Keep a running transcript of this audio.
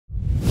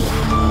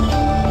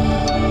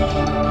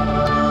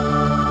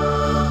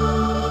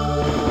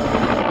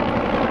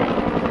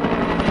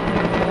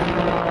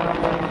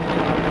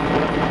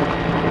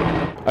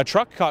A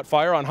truck caught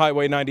fire on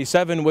Highway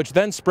 97, which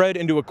then spread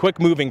into a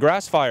quick-moving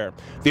grass fire.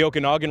 The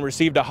Okanagan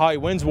received a high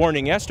winds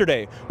warning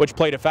yesterday, which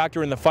played a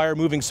factor in the fire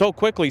moving so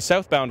quickly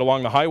southbound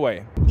along the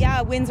highway.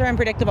 Yeah, winds are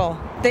unpredictable.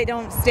 They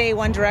don't stay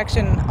one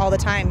direction all the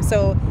time.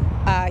 So,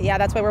 yeah,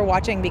 that's why we're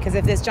watching, because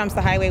if this jumps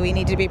the highway, we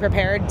need to be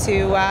prepared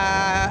to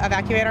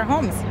evacuate our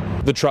homes.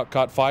 The truck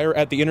caught fire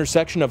at the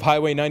intersection of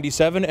Highway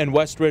 97 and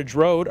West Ridge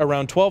Road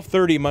around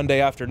 12:30 Monday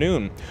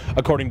afternoon.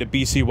 According to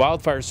BC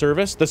Wildfire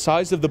Service, the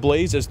size of the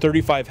blaze is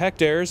 35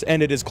 hectares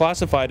and it is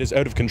classified as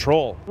out of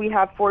control. We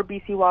have 4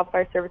 BC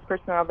Wildfire Service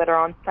personnel that are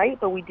on site,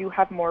 but we do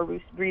have more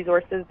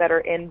resources that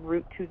are en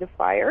route to the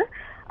fire.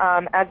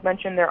 As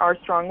mentioned, there are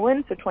strong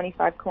winds, so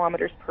 25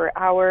 kilometers per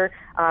hour.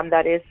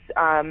 That is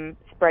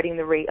spreading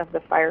the rate of the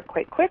fire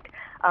quite quick.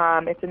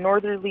 It's a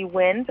northerly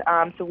wind,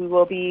 so we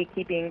will be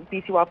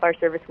BC Wildfire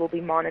Service will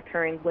be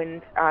monitoring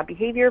wind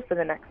behavior for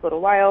the next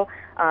little while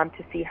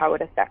to see how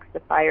it affects the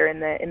fire in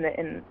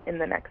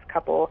the next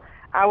couple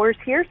hours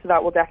here. So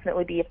that will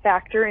definitely be a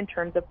factor in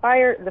terms of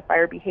the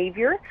fire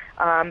behavior.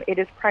 It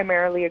is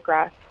primarily a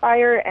grass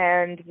fire,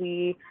 and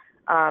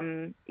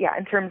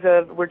in terms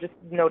of, we're just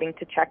noting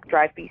to check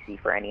Drive BC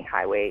for any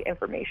highway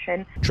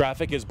information.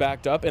 Traffic is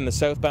backed up in the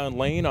southbound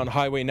lane on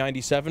Highway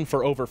 97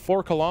 for over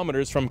 4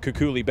 kilometers from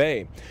Kukuli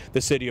Bay.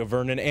 The City of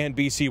Vernon and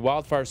BC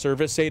Wildfire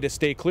Service say to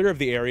stay clear of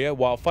the area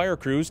while fire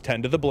crews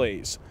tend to the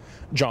blaze.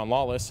 John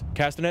Lawless,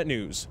 Castanet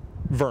News,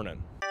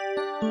 Vernon.